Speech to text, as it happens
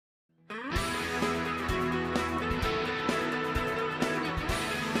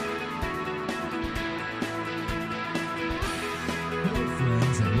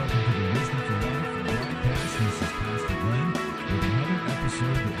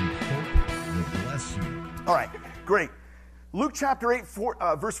All right, great. Luke chapter 8,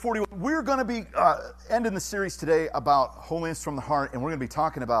 verse 41. We're going to be ending the series today about holiness from the heart, and we're going to be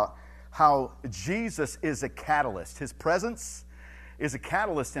talking about how Jesus is a catalyst. His presence is a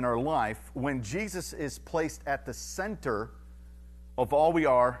catalyst in our life when Jesus is placed at the center of all we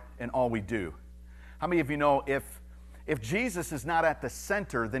are and all we do. How many of you know if Jesus is not at the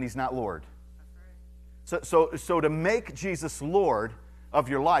center, then he's not Lord? That's right. So to make Jesus Lord of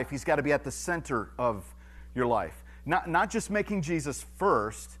your life, he's got to be at the center of your life. Not just making Jesus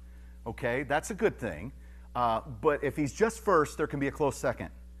first, okay, that's a good thing, but if he's just first, there can be a close second.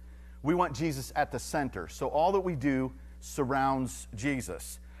 We want Jesus at the center, so all that we do surrounds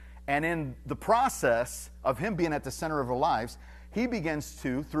Jesus. And in the process of him being at the center of our lives, he begins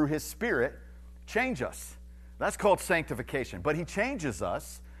to, through his Spirit, change us. That's called sanctification, but he changes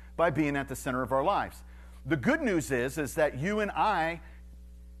us by being at the center of our lives. The good news is that you and I,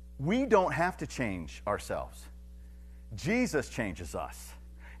 we don't have to change ourselves. Jesus changes us.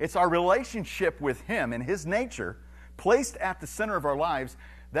 It's our relationship with him and his nature placed at the center of our lives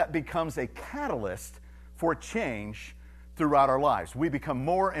that becomes a catalyst for change throughout our lives. We become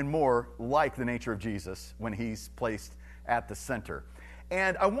more and more like the nature of Jesus when he's placed at the center.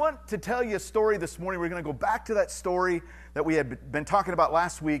 And I want to tell you a story this morning. We're going to go back to that story that we had been talking about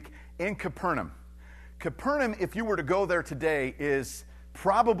last week in Capernaum. Capernaum, if you were to go there today, is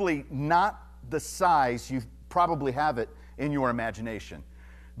probably not the size you probably have it in your imagination.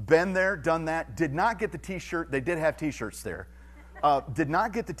 Been there, done that, did not get the t-shirt. They did have t-shirts there. Did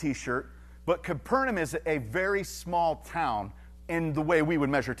not get the t-shirt, but Capernaum is a very small town in the way we would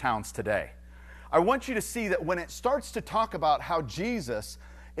measure towns today. I want you to see that when it starts to talk about how Jesus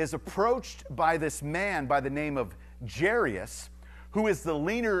is approached by this man by the name of Jairus, who is the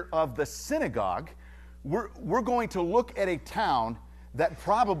leader of the synagogue, we're going to look at a town that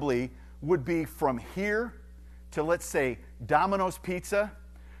probably would be from here to, let's say, Domino's Pizza,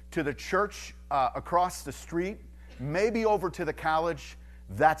 to the church across the street, maybe over to the college.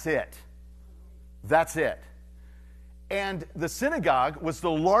 That's it. That's it. And the synagogue was the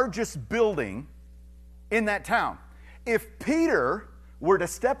largest building in that town. If Peter were to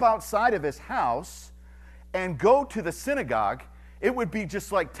step outside of his house and go to the synagogue, it would be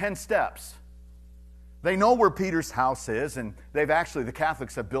just like 10 steps. They know where Peter's house is, and the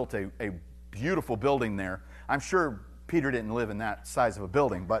Catholics have built a beautiful building there. I'm sure Peter didn't live in that size of a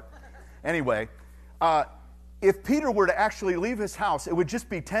building, but anyway, if Peter were to actually leave his house, it would just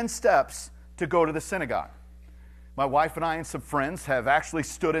be 10 steps to go to the synagogue. My wife and I and some friends have actually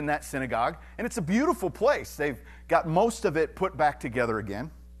stood in that synagogue, and it's a beautiful place. They've got most of it put back together again.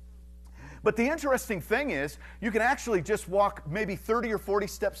 But the interesting thing is, you can actually just walk maybe 30 or 40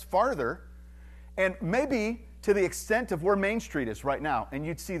 steps farther, and maybe to the extent of where Main Street is right now, and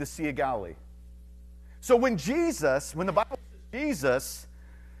you'd see the Sea of Galilee. So when the Bible says Jesus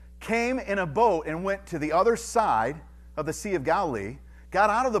came in a boat and went to the other side of the Sea of Galilee,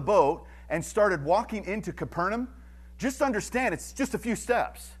 got out of the boat and started walking into Capernaum, just understand it's just a few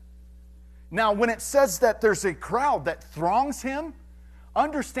steps. Now, when it says that there's a crowd that throngs him,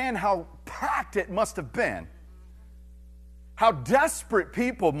 understand how packed it must have been. How desperate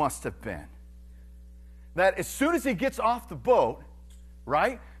people must have been. That as soon as he gets off the boat,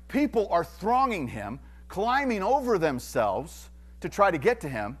 right, people are thronging him, climbing over themselves to try to get to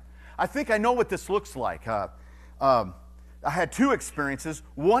him. I think I know what this looks like. I had two experiences,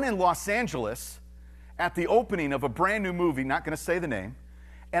 one in Los Angeles at the opening of a brand new movie, not going to say the name,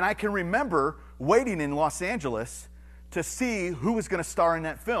 and I can remember waiting in Los Angeles to see who was going to star in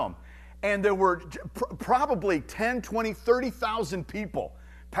that film. And there were probably 10, 20, 30,000 people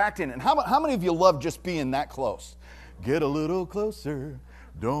packed in. And how many of you love just being that close? Get a little closer,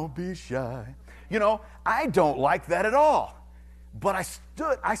 don't be shy. You know, I don't like that at all. But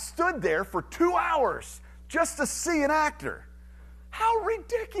I stood there for 2 hours just to see an actor. How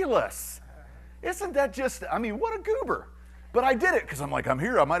ridiculous. Isn't that just, what a goober. But I did it because I'm like, I'm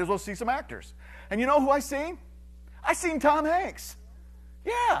here, I might as well see some actors. And you know who I seen? I seen Tom Hanks.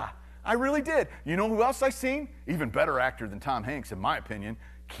 Yeah, I really did. You know who else I seen? Even better actor than Tom Hanks, in my opinion,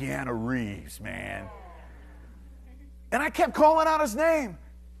 Keanu Reeves, man. And I kept calling out his name.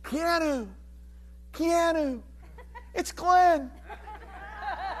 Keanu. It's Glenn.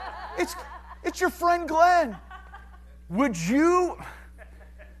 It's your friend Glenn. Would you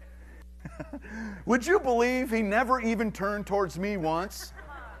believe he never even turned towards me once?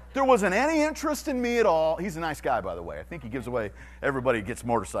 There wasn't any interest in me at all. He's a nice guy, by the way. I think he gives away, everybody gets a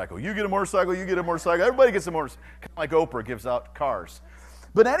motorcycle. You get a motorcycle, you get a motorcycle. Everybody gets a motorcycle. Kind of like Oprah gives out cars.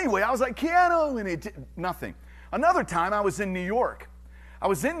 But anyway, I was like, Keanu, and he did nothing. Another time, I was in New York. I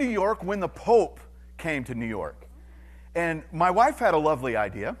was in New York when the Pope came to New York. And my wife had a lovely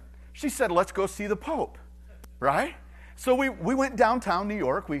idea. She said, let's go see the Pope, right? So we went downtown New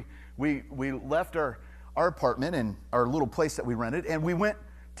York. We left our apartment and our little place that we rented, and we went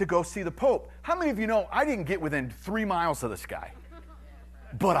to go see the Pope. How many of you know I didn't get within 3 miles of this guy?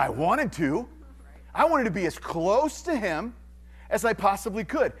 But I wanted to. I wanted to be as close to him as I possibly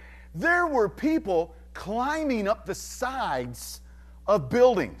could. There were people climbing up the sides of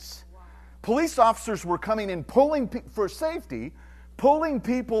buildings. Police officers were coming in, for safety, pulling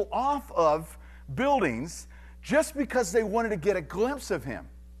people off of buildings just because they wanted to get a glimpse of him.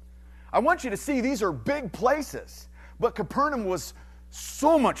 I want you to see these are big places, but Capernaum was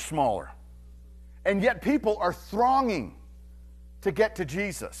so much smaller. And yet people are thronging to get to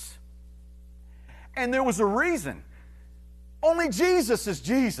Jesus. And there was a reason. Only Jesus is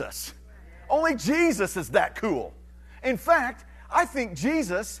Jesus. Only Jesus is that cool. In fact, I think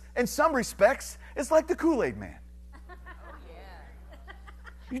Jesus, in some respects, is like the Kool-Aid man.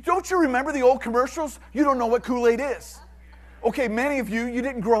 Don't you remember the old commercials? You don't know what Kool-Aid is. Okay, many of you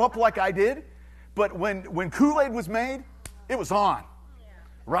didn't grow up like I did, but when Kool-Aid was made, it was on,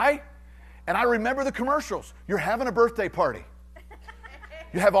 right? And I remember the commercials. You're having a birthday party.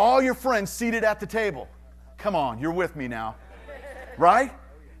 You have all your friends seated at the table. Come on, you're with me now, right?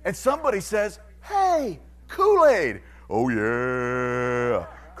 And somebody says, hey, Kool-Aid. Oh, yeah.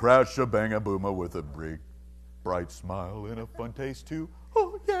 Crash a bang a boomer with a big, bright smile and a fun taste too.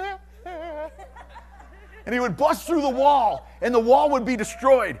 Oh, yeah. And he would bust through the wall, and the wall would be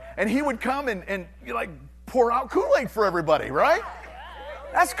destroyed. And he would come and like pour out Kool-Aid for everybody, right?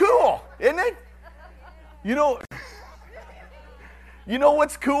 That's cool, isn't it? You know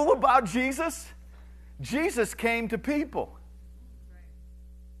what's cool about Jesus? Jesus came to people.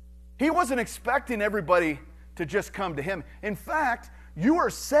 He wasn't expecting everybody to just come to him. In fact, you are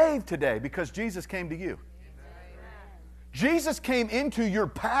saved today because Jesus came to you. Jesus came into your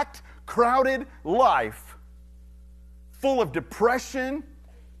packed, crowded life full of depression,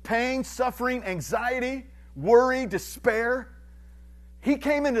 pain, suffering, anxiety, worry, despair. He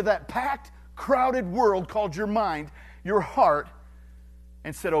came into that packed, crowded world called your mind, your heart,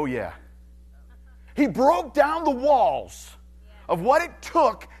 and said, oh yeah. He broke down the walls of what it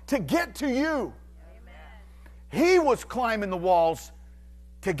took to get to you. He was climbing the walls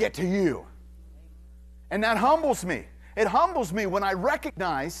to get to you. And that humbles me. It humbles me when I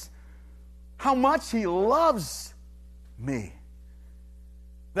recognize how much he loves me.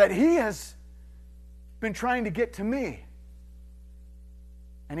 That he has been trying to get to me.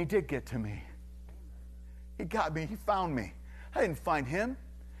 And he did get to me. He got me. He found me. I didn't find him.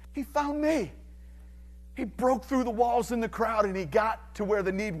 He found me. He broke through the walls in the crowd and he got to where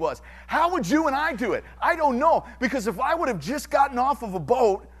the need was. How would you and I do it? I don't know. Because if I would have just gotten off of a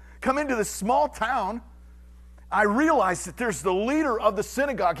boat, come into this small town, I realized that there's the leader of the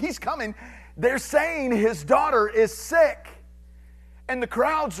synagogue. He's coming. They're saying his daughter is sick. And the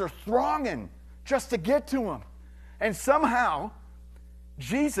crowds are thronging just to get to him. And somehow,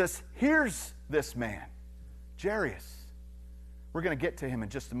 Jesus hears this man, Jairus. We're going to get to him in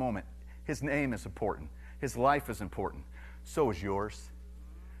just a moment. His name is important. His life is important. So is yours.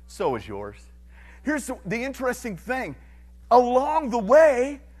 So is yours. Here's the interesting thing. Along the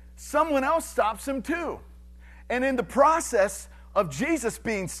way, someone else stops him too. And in the process of Jesus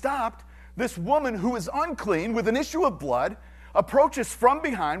being stopped, this woman who is unclean with an issue of blood approaches from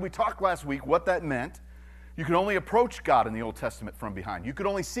behind. We talked last week what that meant. You could only approach God in the Old Testament from behind. You could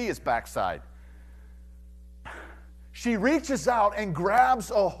only see his backside. She reaches out and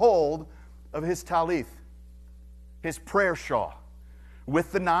grabs a hold of his talith, his prayer shawl,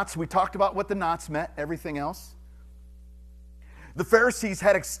 with the knots. We talked about what the knots meant, everything else. The Pharisees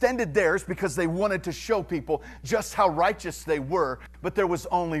had extended theirs because they wanted to show people just how righteous they were, but there was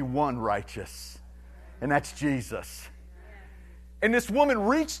only one righteous, and that's Jesus. And this woman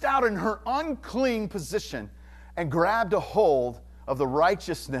reached out in her unclean position and grabbed a hold of the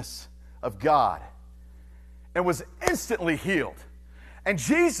righteousness of God and was instantly healed. And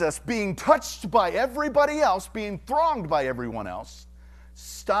Jesus, being touched by everybody else, being thronged by everyone else,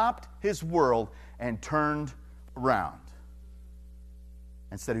 stopped his world and turned around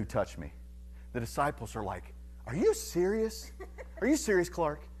and said, who touched me? The disciples are like, are you serious? Are you serious,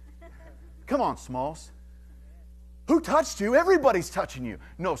 Clark? Come on, Smalls. Who touched you? Everybody's touching you.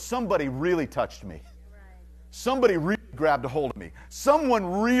 No, somebody really touched me. Somebody really grabbed a hold of me.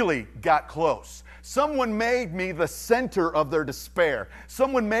 Someone really got close. Someone made me the center of their despair.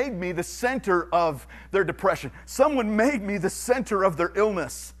 Someone made me the center of their depression. Someone made me the center of their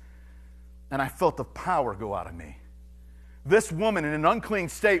illness. And I felt the power go out of me. This woman in an unclean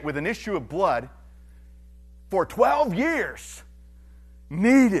state with an issue of blood for 12 years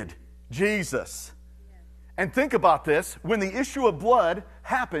needed Jesus. And think about this. When the issue of blood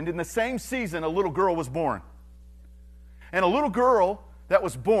happened in the same season, a little girl was born. And a little girl that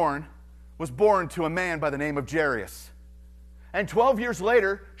was born to a man by the name of Jairus. And 12 years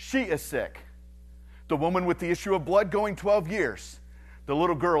later, she is sick. The woman with the issue of blood going 12 years. The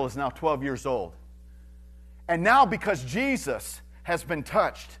little girl is now 12 years old. And now because Jesus has been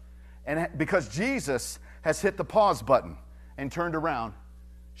touched, and because Jesus has hit the pause button and turned around,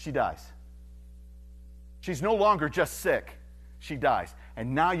 she dies. She's no longer just sick. She dies.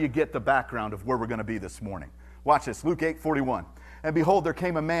 And now you get the background of where we're going to be this morning. Watch this, Luke 8:41. And behold, there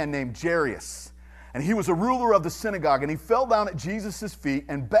came a man named Jairus, and he was a ruler of the synagogue, and he fell down at Jesus' feet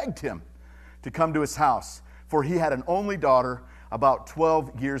and begged him to come to his house, for he had an only daughter, about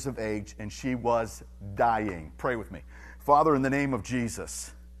 12 years of age, and she was dying. Pray with me. Father, in the name of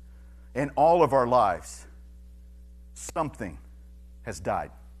Jesus, in all of our lives, something has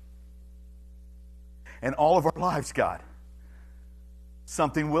died. In all of our lives, God,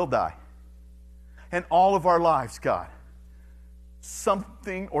 something will die. In all of our lives, God,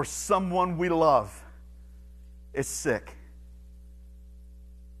 something or someone we love is sick.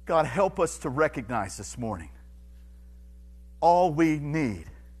 God, help us to recognize this morning, all we need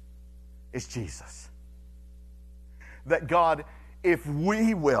is Jesus. That God, if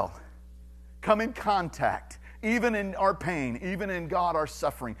we will come in contact, even in our pain, even in God, our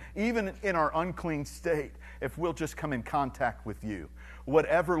suffering, even in our unclean state, if we'll just come in contact with you,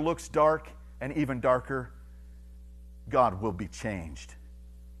 whatever looks dark and even darker, God will be changed.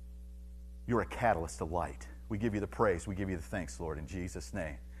 You're a catalyst of light. We give you the praise. We give you the thanks, Lord, in Jesus'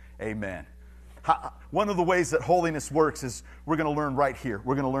 name. Amen. One of the ways that holiness works is we're going to learn right here.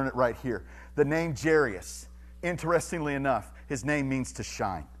 We're going to learn it right here. The name Jairus, interestingly enough, his name means to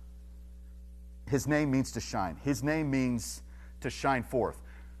shine. His name means to shine. His name means to shine forth,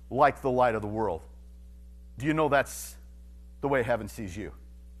 like the light of the world. Do you know that's the way heaven sees you?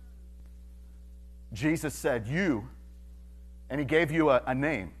 Jesus said, you, and he gave you a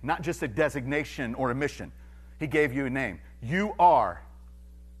name, not just a designation or a mission. He gave you a name. You are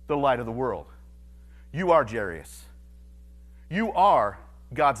the light of the world. You are Jairus. You are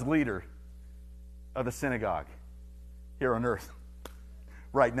God's leader of the synagogue here on earth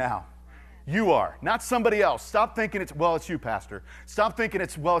right now. You are, not somebody else. Stop thinking it's you, Pastor. Stop thinking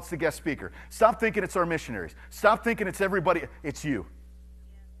it's the guest speaker. Stop thinking it's our missionaries. Stop thinking it's everybody. It's you.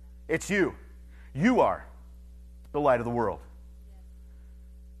 It's you. You are the light of the world.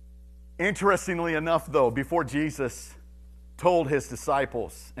 Interestingly enough, though, before Jesus told his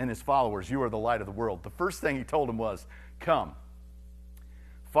disciples and his followers, you are the light of the world, the first thing he told them was, come,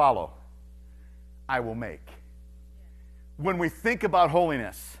 follow, I will make. When we think about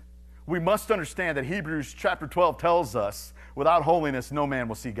holiness, we must understand that Hebrews chapter 12 tells us, without holiness, no man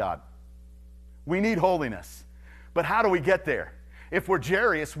will see God. We need holiness. But how do we get there? If we're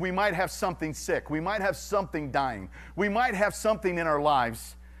Jairus, we might have something sick. We might have something dying. We might have something in our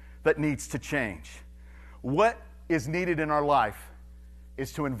lives that needs to change. What is needed in our life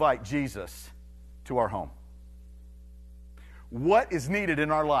is to invite Jesus to our home. What is needed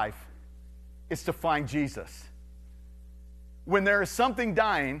in our life is to find Jesus. When there is something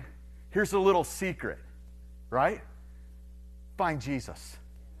dying, here's a little secret, right? Find Jesus.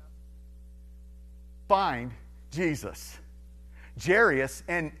 Find Jesus. Jairus,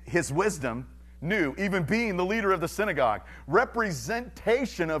 and his wisdom, knew, even being the leader of the synagogue,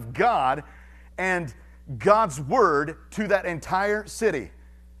 representation of God and God's word to that entire city.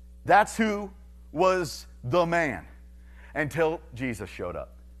 That's who was the man until Jesus showed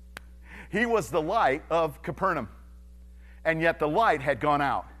up. He was the light of Capernaum, and yet the light had gone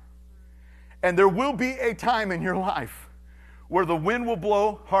out. And there will be a time in your life where the wind will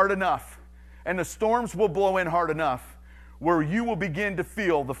blow hard enough and the storms will blow in hard enough where you will begin to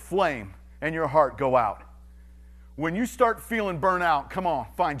feel the flame in your heart go out. When you start feeling burnt out, come on,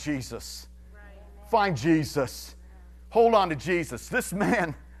 find Jesus. Find Jesus. Hold on to Jesus. This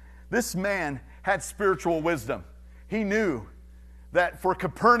man had spiritual wisdom. He knew that for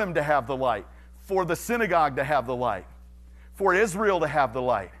Capernaum to have the light, for the synagogue to have the light, for Israel to have the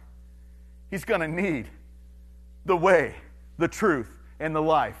light, he's going to need the way, the truth, and the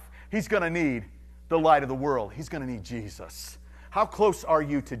life. He's going to need the light of the world. He's going to need Jesus. How close are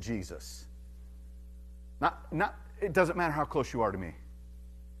you to Jesus? It doesn't matter how close you are to me.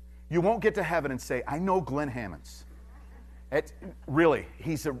 You won't get to heaven and say, I know Glenn Hammonds. Really,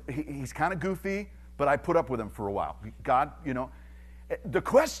 he's kind of goofy, but I put up with him for a while. God, the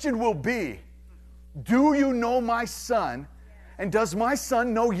question will be, do you know my son? And does my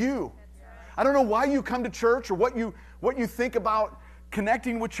son know you? I don't know why you come to church or what you think about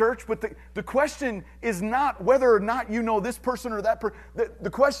connecting with church, but the question is not whether or not you know this person or that person. The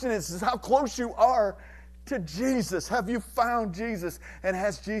question is how close you are to Jesus. Have you found Jesus? And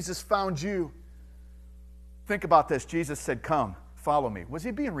has Jesus found you? Think about this. Jesus said, come, follow me. Was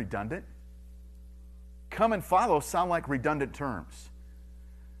he being redundant? Come and follow sound like redundant terms.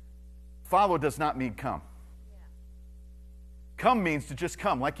 Follow does not mean come. Come means to just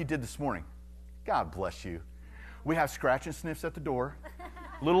come, like you did this morning. God bless you. We have scratch and sniffs at the door.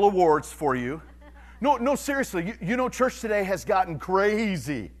 Little awards for you. No, seriously. You know church today has gotten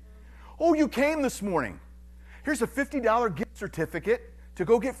crazy. Oh, you came this morning. Here's a $50 gift certificate to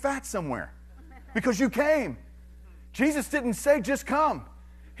go get fat somewhere. Because you came. Jesus didn't say just come.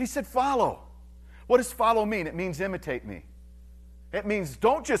 He said follow. What does follow mean? It means imitate me. It means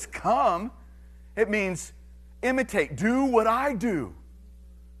don't just come. It means imitate. Do what I do.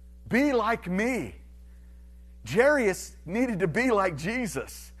 Be like me. Jairus needed to be like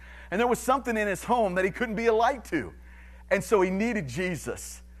Jesus. And there was something in his home that he couldn't be a light to. And so he needed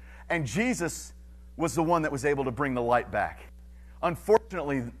Jesus. And Jesus was the one that was able to bring the light back.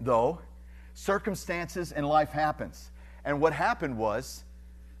 Unfortunately, though, circumstances in life happens. And what happened was,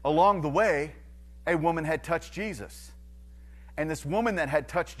 along the way, a woman had touched Jesus. And this woman that had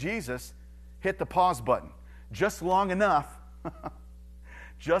touched Jesus hit the pause button just long enough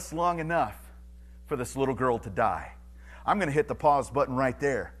for this little girl to die. I'm going to hit the pause button right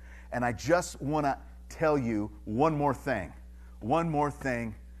there. And I just want to tell you one more thing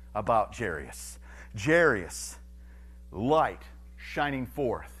about Jairus. Jairus, light shining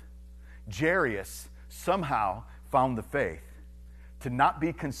forth. Jairus somehow found the faith to not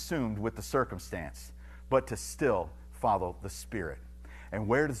be consumed with the circumstance, but to still follow the Spirit. And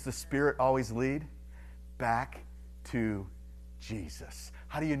where does the Spirit always lead? Back to Jesus.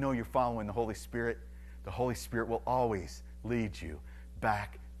 How do you know you're following the Holy Spirit? The Holy Spirit will always lead you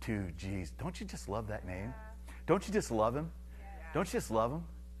back to Jesus. Don't you just love that name? Don't you just love him? Don't you just love him?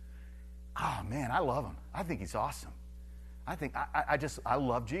 Oh, man, I love him. I think he's awesome. I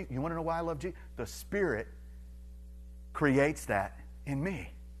love Jesus. You want to know why I love Jesus? The Spirit creates that in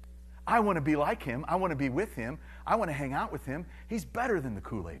me. I want to be like him. I want to be with him. I want to hang out with him. He's better than the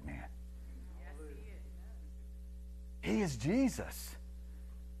Kool-Aid man. He is Jesus.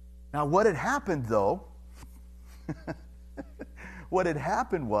 Now, what had happened, though, what had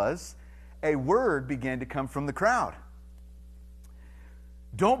happened was a word began to come from the crowd.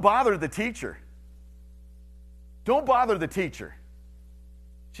 Don't bother the teacher. Don't bother the teacher.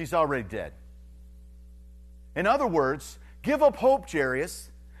 She's already dead. In other words, give up hope, Jairus.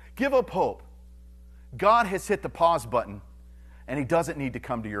 Give up hope. God has hit the pause button, and he doesn't need to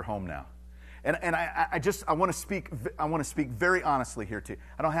come to your home now. And I want to speak very honestly here too.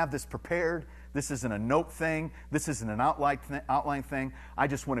 I don't have this prepared. This isn't a note thing. This isn't an outline thing. I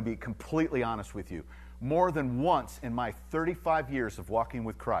just want to be completely honest with you. More than once in my 35 years of walking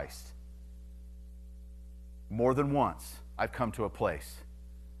with Christ, more than once, I've come to a place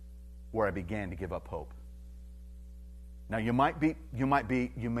where I began to give up hope. Now, you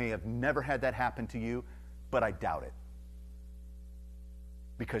may have never had that happen to you, but I doubt it.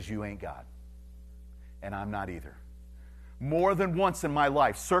 Because you ain't God. And I'm not either. More than once in my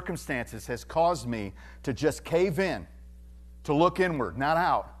life, circumstances has caused me to just cave in, to look inward, not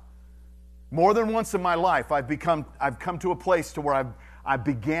out. More than once in my life, I've come to a place to where I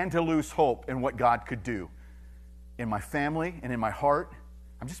began to lose hope in what God could do in my family and in my heart.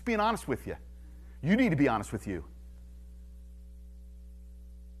 I'm just being honest with you. You need to be honest with you.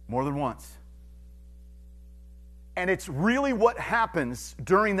 More than once. And it's really what happens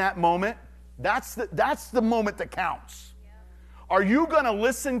during that moment. That's the moment that counts. Yep. Are you going to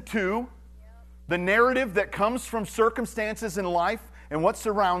listen to the narrative that comes from circumstances in life and what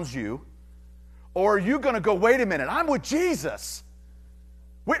surrounds you? Or are you going to go, wait a minute, I'm with Jesus.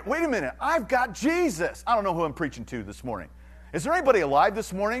 Wait a minute, I've got Jesus. I don't know who I'm preaching to this morning. Is there anybody alive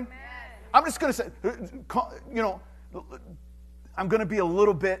this morning? Amen. I'm just going to say, I'm going to be a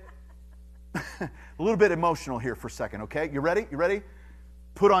little bit emotional here for a second, okay? You ready? You ready?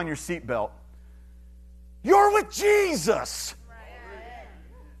 Put on your seatbelt. You're with Jesus. Right.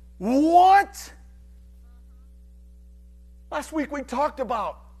 What? Last week we talked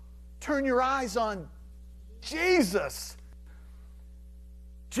about turn your eyes on Jesus.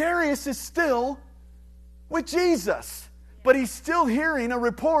 Jairus is still with Jesus, but he's still hearing a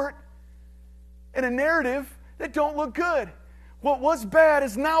report and a narrative that don't look good. What was bad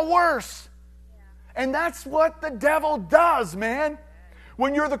is now worse. And that's what the devil does, man.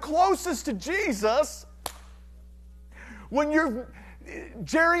 When you're the closest to Jesus, when you're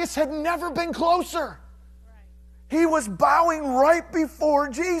Jairus had never been closer. He was bowing right before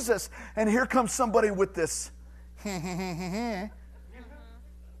Jesus. And here comes somebody with this.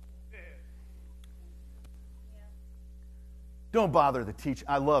 Don't bother the teacher.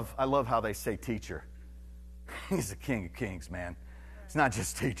 I love how they say teacher. He's the King of Kings, man. It's not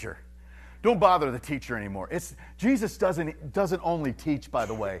just teacher. Don't bother the teacher anymore. Jesus doesn't only teach, by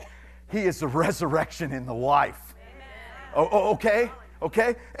the way. He is the resurrection and the life. Okay?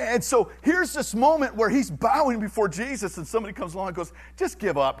 Okay? And so here's this moment where he's bowing before Jesus, and somebody comes along and goes, just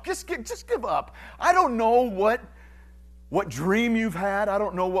give up. Just give up. I don't know what dream you've had. I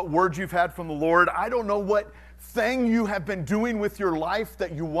don't know what words you've had from the Lord. I don't know what thing you have been doing with your life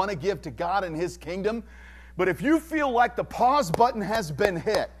that you want to give to God and His kingdom. But if you feel like the pause button has been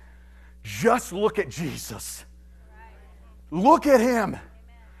hit, just look at Jesus. Look at Him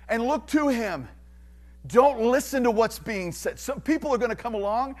and look to Him. Don't listen to what's being said. Some people are going to come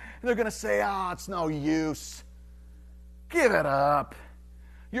along and they're going to say, it's no use. Give it up.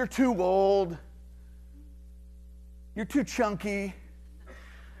 You're too old. You're too chunky.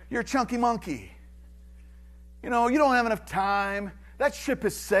 You're a chunky monkey. You don't have enough time. That ship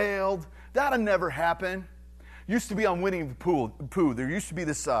has sailed. That'll never happen. Used to be on Winnie the Pooh. There used to be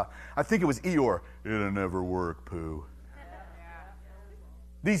this, I think it was Eeyore. It'll never work, Pooh.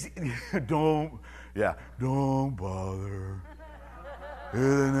 Don't bother.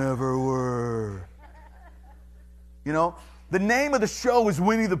 It'll never work. The name of the show is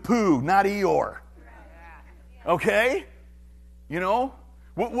Winnie the Pooh, not Eeyore. Okay?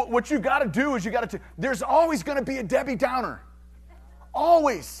 What you got to do is there's always going to be a Debbie Downer.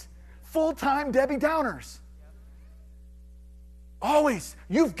 Always. Full-time Debbie Downers. Always.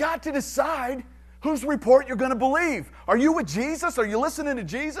 You've got to decide whose report you're going to believe. Are you with Jesus? Are you listening to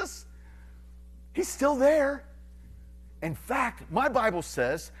Jesus? He's still there. In fact, my Bible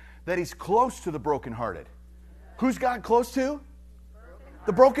says that He's close to the brokenhearted. Who's God close to?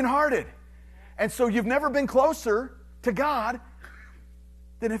 The brokenhearted. And so you've never been closer to God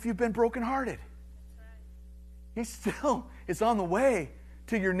than if you've been brokenhearted. He still is on the way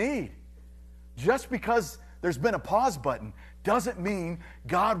to your need. Just because there's been a pause button doesn't mean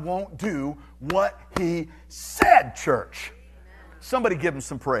God won't do what He said, church. Somebody give Him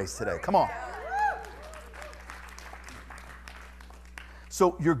some praise today. Come on.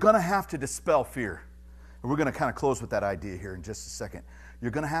 So you're going to have to dispel fear. And we're going to kind of close with that idea here in just a second. You're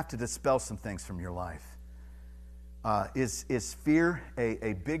going to have to dispel some things from your life. Is fear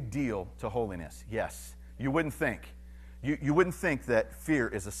a big deal to holiness? Yes. You wouldn't think. You wouldn't think that fear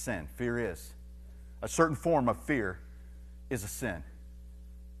is a sin. Fear is. A certain form of fear is a sin.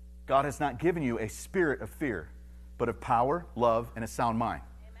 God has not given you a spirit of fear, but of power, love, and a sound mind.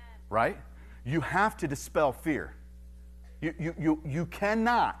 Amen. Right? You have to dispel fear. You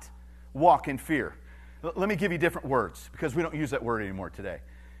cannot walk in fear. Let me give you different words, because we don't use that word anymore today.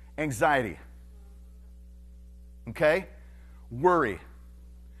 Anxiety. Okay? Worry.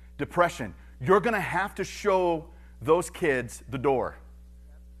 Depression. You're going to have to show those kids the door.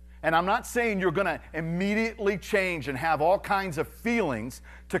 And I'm not saying you're going to immediately change and have all kinds of feelings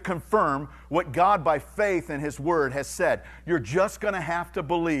to confirm what God by faith in His Word has said. You're just going to have to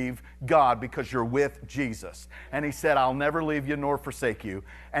believe God because you're with Jesus. And He said, I'll never leave you nor forsake you.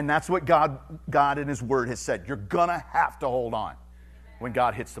 And that's what God in His Word has said. You're going to have to hold on when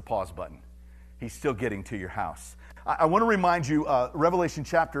God hits the pause button. He's still getting to your house. I want to remind you, Revelation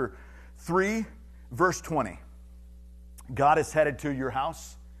chapter 3, verse 20. God is headed to your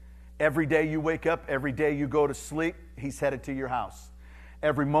house. Every day you wake up, every day you go to sleep, He's headed to your house.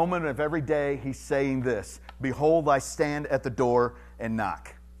 Every moment of every day, He's saying this, behold, I stand at the door and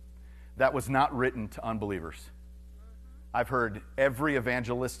knock. That was not written to unbelievers. I've heard every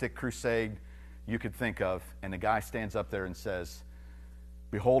evangelistic crusade you could think of, and the guy stands up there and says,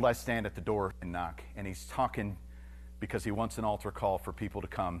 behold, I stand at the door and knock. And he's talking because he wants an altar call for people to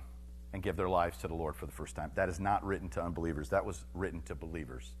come and give their lives to the Lord for the first time. That is not written to unbelievers. That was written to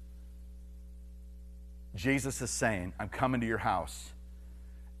believers. Jesus is saying, I'm coming to your house,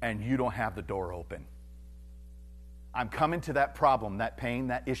 and you don't have the door open. I'm coming to that problem, that pain,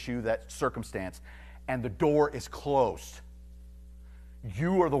 that issue, that circumstance, and the door is closed.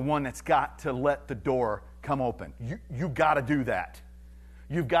 You are the one that's got to let the door come open. You got to do that.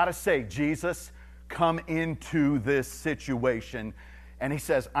 You've got to say, Jesus, come into this situation. And He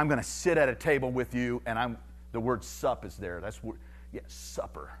says, I'm going to sit at a table with you, and the word sup is there. That's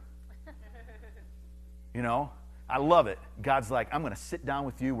supper. I love it. God's like, I'm going to sit down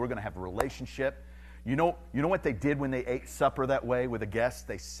with you. We're going to have a relationship. You know what they did when they ate supper that way with a guest?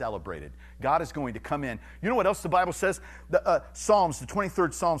 They celebrated. God is going to come in. You know what else the Bible says? The Psalms, the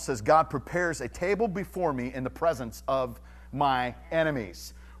 23rd Psalm says, God prepares a table before me in the presence of my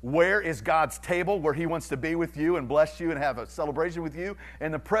enemies. Where is God's table where he wants to be with you and bless you and have a celebration with you?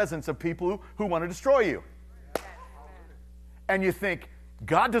 In the presence of people who want to destroy you. And you think,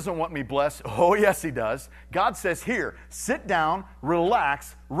 God doesn't want me blessed. Oh, yes, he does. God says, here, sit down,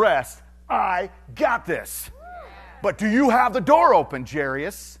 relax, rest. I got this. But do you have the door open,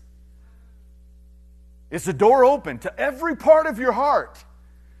 Jairus? Is the door open to every part of your heart?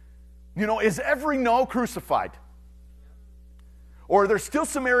 Is every no crucified? Or are there still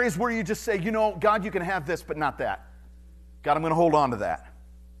some areas where you just say, God, you can have this, but not that. God, I'm going to hold on to that.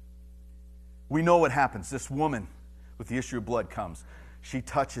 We know what happens. This woman with the issue of blood comes. She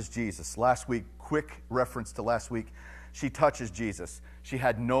touches Jesus. Last week, quick reference to last week. She touches Jesus. She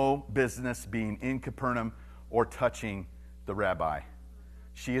had no business being in Capernaum or touching the rabbi.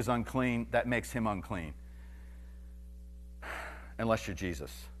 She is unclean. That makes him unclean. Unless you're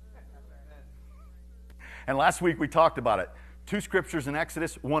Jesus. And last week we talked about it. 2 scriptures in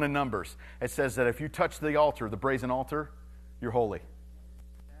Exodus, 1 in Numbers. It says that if you touch the altar, the brazen altar, you're holy.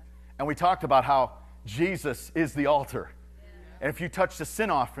 And we talked about how Jesus is the altar. And if you touch the sin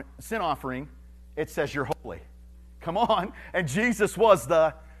offering, it says you're holy. Come on. And Jesus was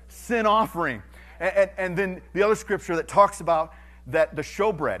the sin offering. And then the other scripture that talks about that the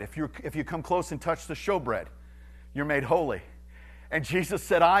showbread, if you come close and touch the showbread, you're made holy. And Jesus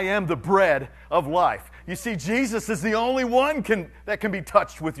said, I am the bread of life. You see, Jesus is the only one that can be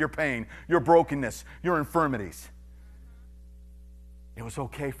touched with your pain, your brokenness, your infirmities. It was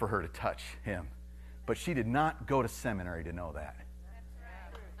okay for her to touch him, but she did not go to seminary to know that.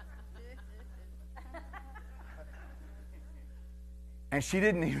 And she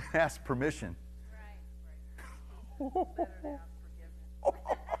didn't even ask permission. You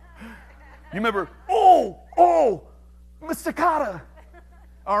remember, Mr. Cotta,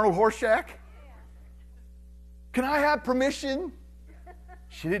 Arnold Horshack, can I have permission?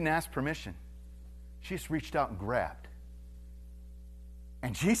 She didn't ask permission. She just reached out and grabbed.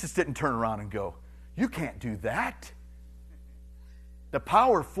 And Jesus didn't turn around and go, you can't do that. The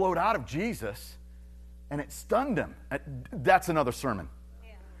power flowed out of Jesus, and it stunned him. That's another sermon.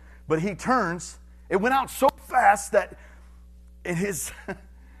 Yeah. But he turns. It went out so fast that in his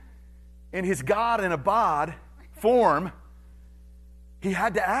God and Abad form, he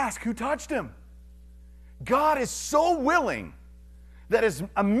had to ask who touched him. God is so willing that is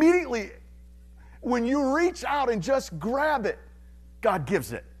immediately when you reach out and just grab it, God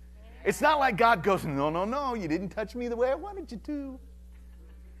gives it. It's not like God goes, no, you didn't touch me the way I wanted you to.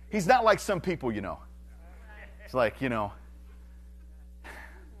 He's not like some people, It's like,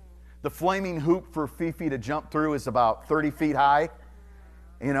 the flaming hoop for Fifi to jump through is about 30 feet high,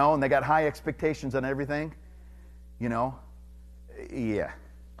 and they got high expectations on everything, Yeah.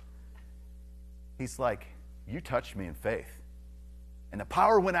 He's like, you touched me in faith. And the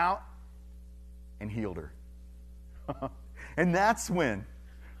power went out and healed her. And that's when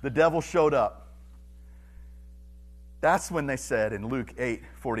the devil showed up. That's when they said in Luke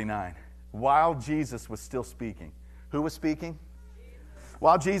 8:49, while Jesus was still speaking. Who was speaking?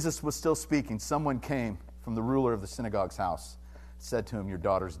 While Jesus was still speaking, someone came from the ruler of the synagogue's house, said to him, your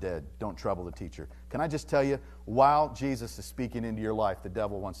daughter's dead. Don't trouble the teacher. Can I just tell you, while Jesus is speaking into your life, the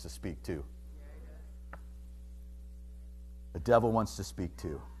devil wants to speak too. The devil wants to speak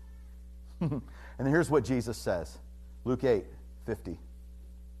too. And here's what Jesus says. Luke 8:50.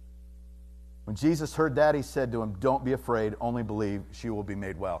 When Jesus heard that, he said to him, don't be afraid, only believe, she will be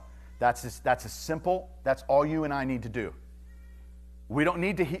made well. That's a simple, that's all you and I need to do. We don't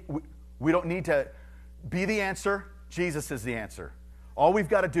need to be the answer. Jesus is the answer. All we've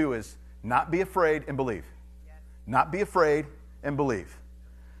got to do is not be afraid and believe. Yes. Not be afraid and believe.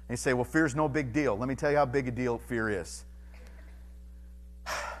 And you say, well, fear's no big deal. Let me tell you how big a deal fear is.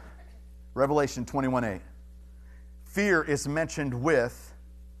 Revelation 21:8. Fear is mentioned with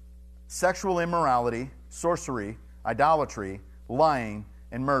sexual immorality, sorcery, idolatry, lying,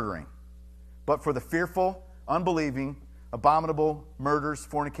 and murdering. But for the fearful, unbelieving, abominable, murderers,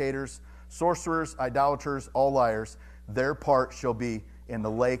 fornicators, sorcerers, idolaters, all liars, their part shall be in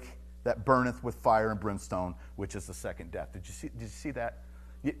the lake that burneth with fire and brimstone, which is the second death. Did you see that?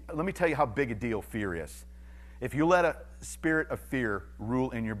 Let me tell you how big a deal fear is. If you let a spirit of fear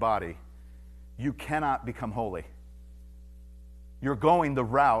rule in your body, you cannot become holy. You're going the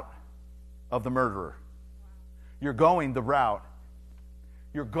route of the murderer. You're going the route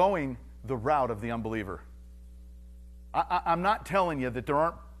of the unbeliever. I'm not telling you that there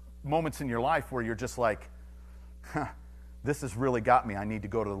aren't moments in your life where you're just like, this has really got me. I need to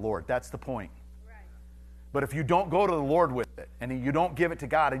go to the Lord. That's the point. Right. But if you don't go to the Lord with it, and you don't give it to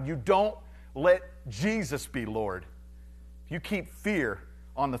God, and you don't let Jesus be Lord, if you keep fear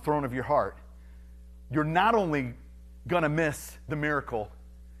on the throne of your heart, you're not only going to miss the miracle,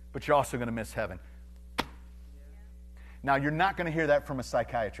 but you're also going to miss heaven. Yeah. Now, you're not going to hear that from a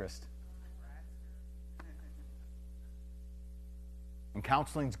psychiatrist. And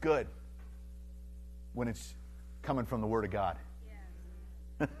counseling's good when it's coming from the Word of God.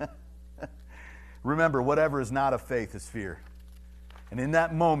 Yeah. Remember, whatever is not of faith is fear. And in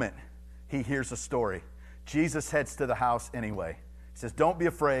that moment, he hears a story. Jesus heads to the house anyway. He says, don't be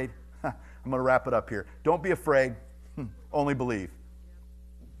afraid. I'm going to wrap it up here. Don't be afraid. Only believe.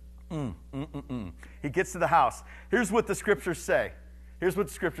 He gets to the house. Here's what the Scriptures say. Here's what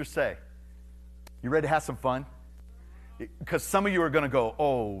the Scriptures say. You ready to have some fun? Because some of you are going to go,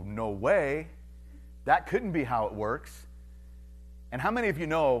 oh, no way. That couldn't be how it works. And how many of you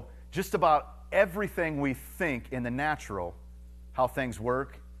know just about everything we think in the natural, how things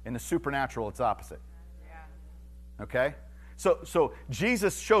work, in the supernatural, it's opposite? Yeah. Okay? So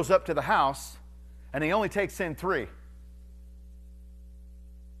Jesus shows up to the house, and he only takes in 3.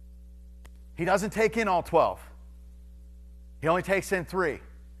 He doesn't take in all 12. He only takes in 3.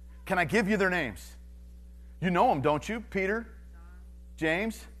 Can I give you their names? You know them, don't you? Peter,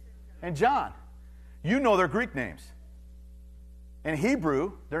 James, and John. You know their Greek names. In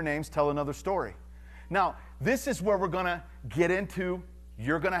Hebrew, their names tell another story. Now, this is where we're going to get into,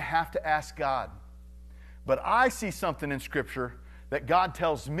 you're going to have to ask God. But I see something in Scripture that God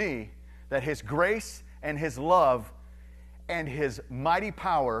tells me that His grace and His love and His mighty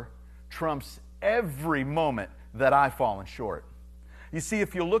power trumps every moment that I've fallen short. You see,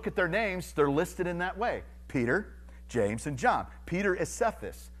 if you look at their names, they're listed in that way. Peter, James, and John. Peter is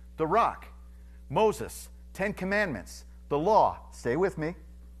Cephas, the rock. Moses, 10 Commandments, the law. Stay with me.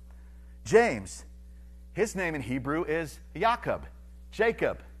 James, his name in Hebrew is Jacob.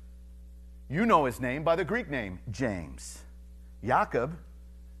 You know his name by the Greek name, James. Jacob,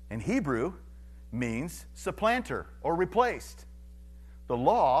 in Hebrew, means supplanter or replaced. The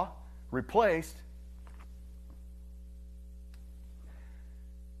law replaced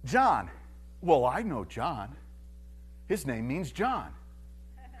John. Well, I know John. His name means John.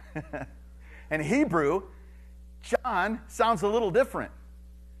 In Hebrew, John sounds a little different.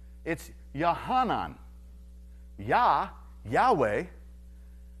 It's Yohanan. Yahweh.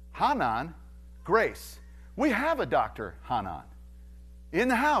 Hanan, grace. We have a Dr. Hanan in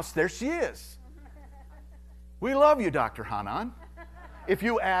the house. There she is. We love you, Dr. Hanan. If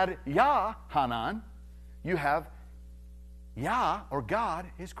you add Yah, Hanan, you have Yah, or God,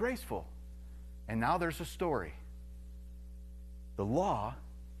 is graceful. And now there's a story. The law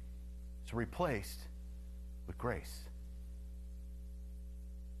is replaced with grace.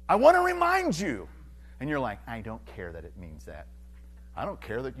 I want to remind you. And you're like, I don't care that it means that. I don't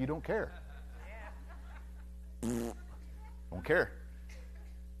care that you don't care. Don't care.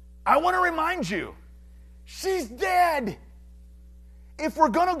 I want to remind you, she's dead. If we're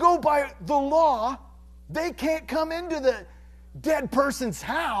going to go by the law, they can't come into the dead person's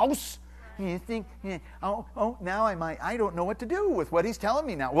house. You think, now I don't know what to do with what he's telling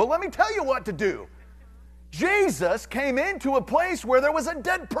me now. Well, let me tell you what to do. Jesus came into a place where there was a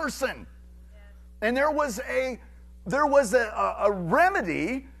dead person. And there was a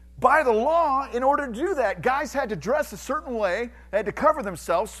remedy by the law in order to do that. Guys had to dress a certain way. They had to cover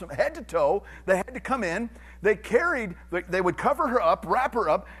themselves from head to toe. They had to come in. They would cover her up, wrap her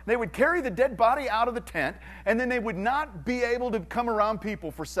up. They would carry the dead body out of the tent, and then they would not be able to come around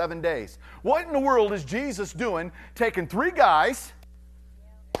people for 7 days. What in the world is Jesus doing, taking 3 guys?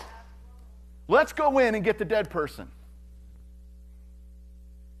 Let's go in and get the dead person.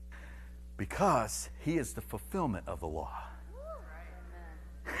 Because he is the fulfillment of the law.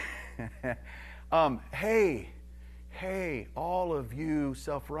 Hey, all of you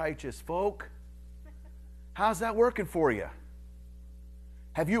self-righteous folk, how's that working for you?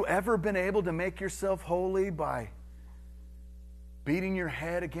 Have you ever been able to make yourself holy by beating your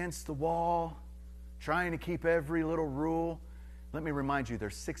head against the wall, trying to keep every little rule? Let me remind you,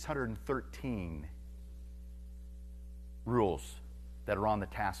 there's 613 rules that are on the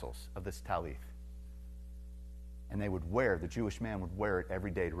tassels of this talith. And the Jewish man would wear it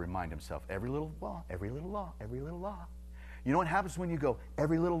every day to remind himself, every little law, every little law, every little law. You know what happens when you go,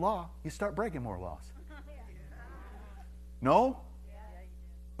 every little law? You start breaking more laws. No?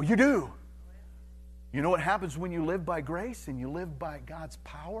 Well, you do. You know what happens when you live by grace and you live by God's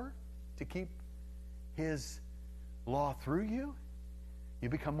power to keep His law through you? you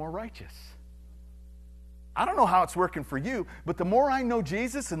become more righteous. I don't know how it's working for you, but the more I know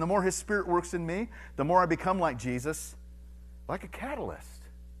Jesus and the more His Spirit works in me, the more I become like Jesus, like a catalyst.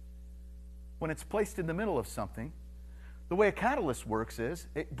 When it's placed in the middle of something, the way a catalyst works is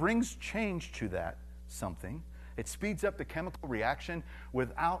it brings change to that something. It speeds up the chemical reaction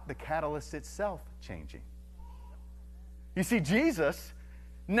without the catalyst itself changing. You see, Jesus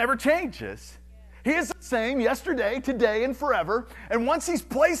never changes. He is the same yesterday, today, and forever. And once He's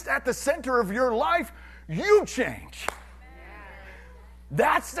placed at the center of your life, you change.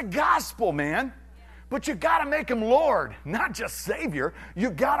 That's the gospel, man. But you got to make Him Lord, not just Savior.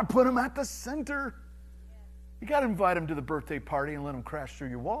 You got to put Him at the center. You got to invite Him to the birthday party and let Him crash through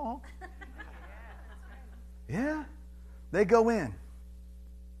your wall. Yeah, they go in.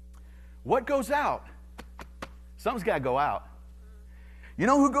 What goes out? Something's got to go out. You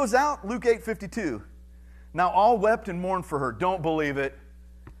know who goes out? Luke 8:52. Now all wept and mourned for her. Don't believe it.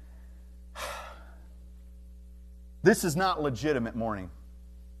 This is not legitimate mourning.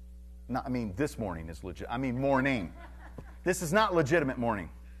 This morning is legit. Mourning. This is not legitimate mourning.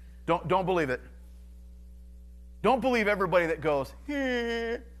 Don't believe it. Don't believe everybody that goes,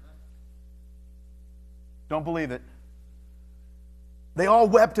 don't believe it. They all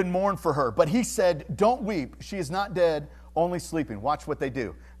wept and mourned for her. But He said, don't weep. She is not dead, only sleeping. Watch what they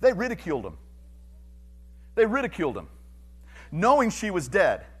do. They ridiculed Him. They ridiculed Him, knowing she was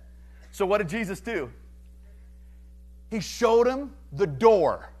dead. So what did Jesus do? He showed him the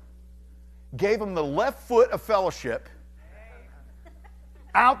door. Gave him the left foot of fellowship.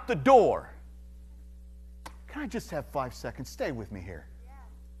 Out the door. Can I just have 5 seconds? Stay with me here.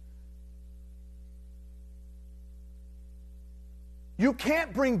 You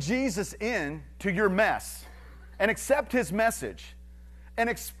can't bring Jesus in to your mess and accept His message and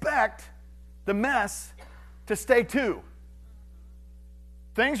expect the mess to stay too.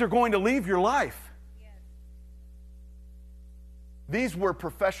 Things are going to leave your life. These were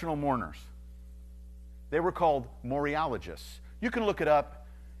professional mourners. They were called Moriologists. You can look it up.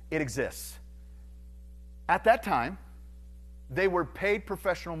 It exists. At that time, they were paid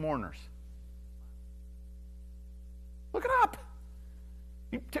professional mourners. Look it up.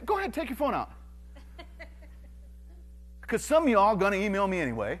 Go ahead, take your phone out. Because some of y'all are going to email me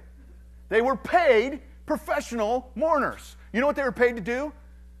anyway. They were paid professional mourners. You know what they were paid to do?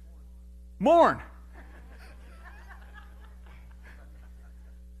 Mourn.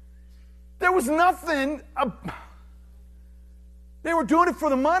 There was nothing. They were doing it for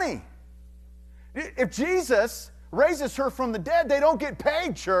the money. If Jesus raises her from the dead, they don't get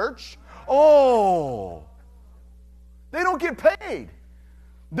paid, church. Oh. They don't get paid.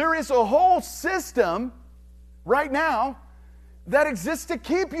 There is a whole system right now that exists to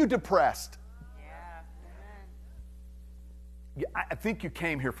keep you depressed. Yeah. I think you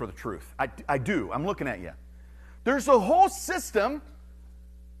came here for the truth. I do. I'm looking at you. There's a whole system,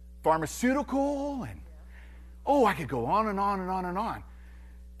 pharmaceutical, and I could go on and on and on and on,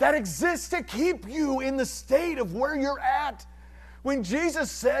 that exists to keep you in the state of where you're at. When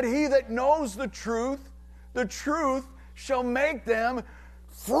Jesus said, he that knows the truth shall make them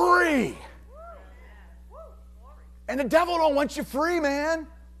free. And the devil don't want you free, man.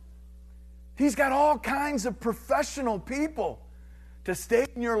 He's got all kinds of professional people to stay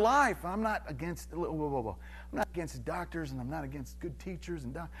in your life. I'm not against, I'm not against doctors, and I'm not against good teachers,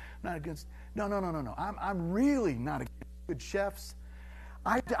 and I'm not against, no. I'm really not against good chefs.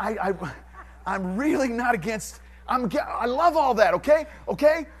 I'm really not against, I love all that,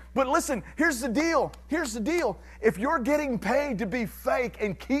 okay? But listen, here's the deal. If you're getting paid to be fake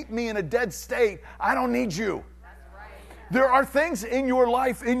and keep me in a dead state, I don't need you. There are things in your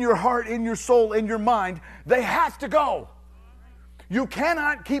life, in your heart, in your soul, in your mind, they have to go. You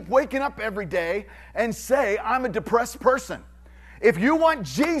cannot keep waking up every day and say, I'm a depressed person. If you want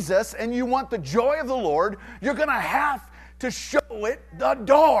Jesus and you want the joy of the Lord, you're going to have to show it the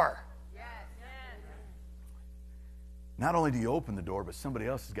door. Yes. Not only do you open the door, but somebody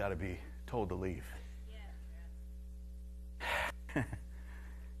else has got to be told to leave. Yes.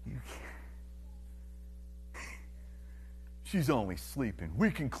 She's only sleeping.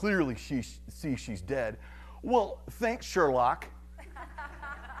 We can clearly see she's dead. Well, thanks, Sherlock.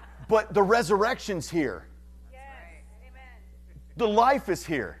 But the resurrection's here. Yes. Amen. The life is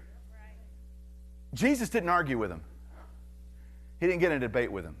here. Right. Jesus didn't argue with him. He didn't get in a debate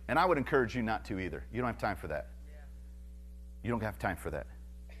with him. And I would encourage you not to either. You don't have time for that. Yeah. You don't have time for that.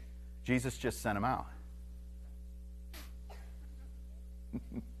 Jesus just sent him out.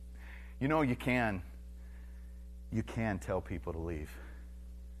 You know, you can tell people to leave.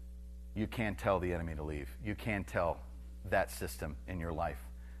 You can tell the enemy to leave. You can tell that system in your life,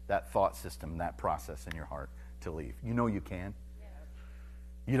 that thought system, that process in your heart to leave. You know you can.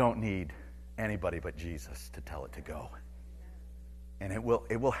 You don't need anybody but Jesus to tell it to go. And it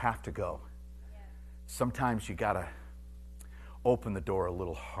will have to go. Sometimes you got to open the door a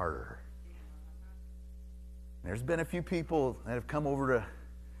little harder. There's been a few people that have come over to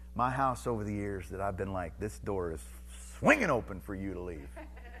my house over the years that I've been like, this door is swinging open for you to leave.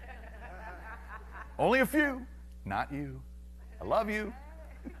 Only a few, not you. I love you.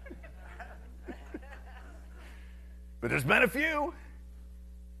 But there's been a few.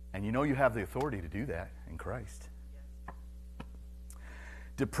 And you know you have the authority to do that in Christ.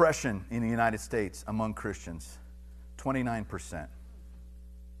 Depression in the United States among Christians, 29%.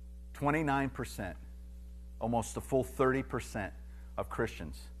 29%. Almost a full 30% of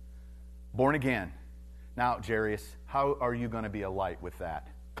Christians. Born again. Now, Jarius, how are you going to be a light with that?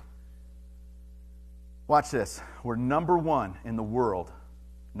 Watch this. We're number one in the world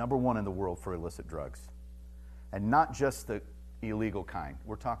for illicit drugs. And not just the illegal kind.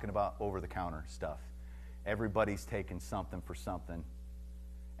 We're talking about over-the-counter stuff. Everybody's taking something for something.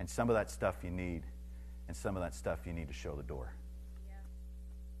 And some of that stuff you need, and some of that stuff you need to show the door. Yeah.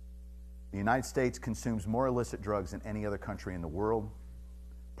 The United States consumes more illicit drugs than any other country in the world.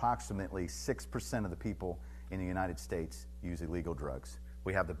 Approximately 6% of the people in the United States use illegal drugs.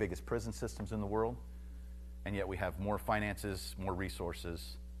 We have the biggest prison systems in the world, and yet we have more finances, more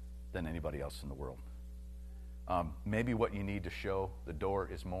resources than anybody else in the world. Maybe what you need to show the door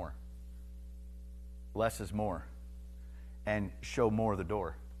is more. Less is more. And show more the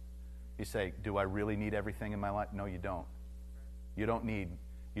door. You say, do I really need everything in my life? No, you don't. You don't need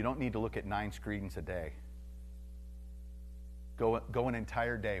to look at 9 screens a day. Go an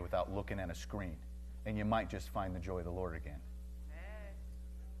entire day without looking at a screen, and you might just find the joy of the Lord again.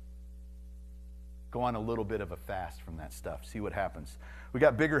 Go on a little bit of a fast from that stuff. See what happens. We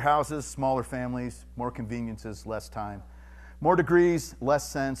got bigger houses, smaller families, more conveniences, less time. More degrees, less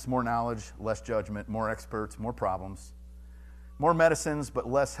sense, more knowledge, less judgment, more experts, more problems. More medicines, but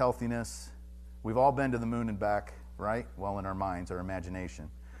less healthiness. We've all been to the moon and back, right? Well, in our minds, our imagination.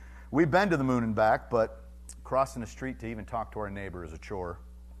 We've been to the moon and back, but crossing the street to even talk to our neighbor is a chore.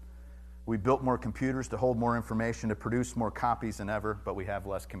 We built more computers to hold more information, to produce more copies than ever, but we have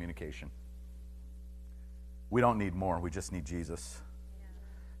less communication. We don't need more. We just need Jesus. Yeah.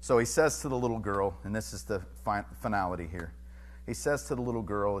 So he says to the little girl, and this is the finality here. He says to the little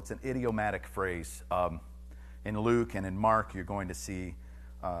girl, it's an idiomatic phrase. In Luke and in Mark, you're going to see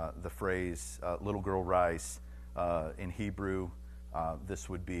the phrase, little girl rise. In Hebrew, this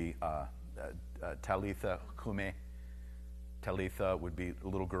would be Talitha kume. Talitha would be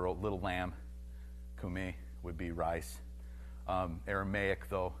little girl, little lamb. Kume would be rise. Aramaic,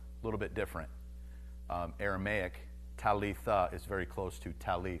 though, a little bit different. Aramaic, Talitha is very close to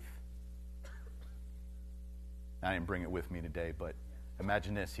Talith. I didn't bring it with me today, but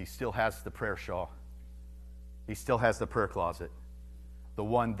imagine this. He still has the prayer shawl. He still has the prayer closet, the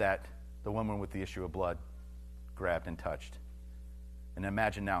woman with the issue of blood grabbed and touched. And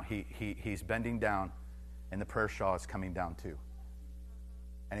imagine now, he's bending down, and the prayer shawl is coming down too.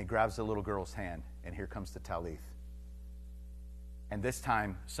 And he grabs the little girl's hand, and here comes the Talith. And this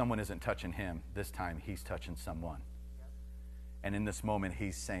time, someone isn't touching him. This time, he's touching someone. And in this moment,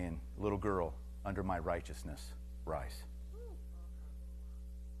 he's saying, little girl, under my righteousness, rise.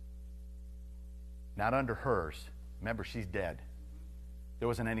 Not under hers. Remember, she's dead. There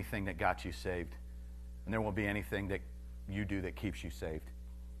wasn't anything that got you saved. And there won't be anything that you do that keeps you saved.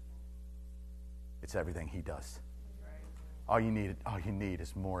 It's everything he does. All you need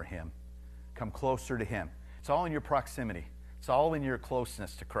is more of him. Come closer to him. It's all in your proximity. It's all in your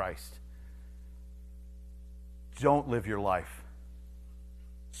closeness to Christ. Don't live your life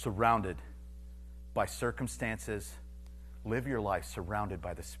surrounded by circumstances. Live your life surrounded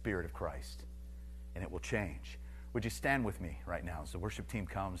by the Spirit of Christ. And it will change. Would you stand with me right now as the worship team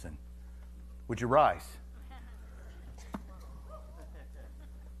comes, and would you rise?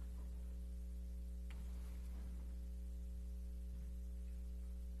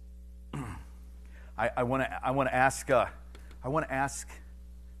 I want to ask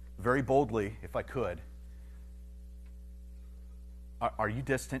very boldly, if I could, are you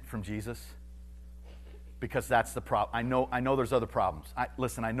distant from Jesus? Because that's the problem. I know there's other problems.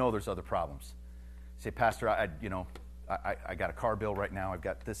 I know there's other problems. Say, Pastor, I got a car bill right now. I've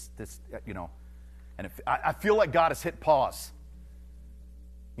got this, and I feel like God has hit pause.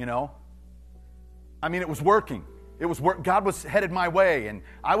 It was working. God was headed my way, and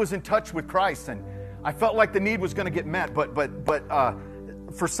I was in touch with Christ, and I felt like the need was going to get met. But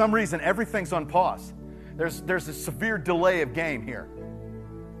for some reason, everything's on pause. There's a severe delay of game here.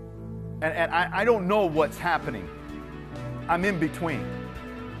 And I don't know what's happening. I'm in between.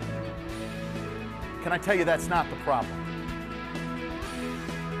 Can I tell you that's not the problem?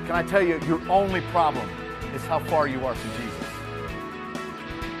 Can I tell you your only problem is how far you are from Jesus?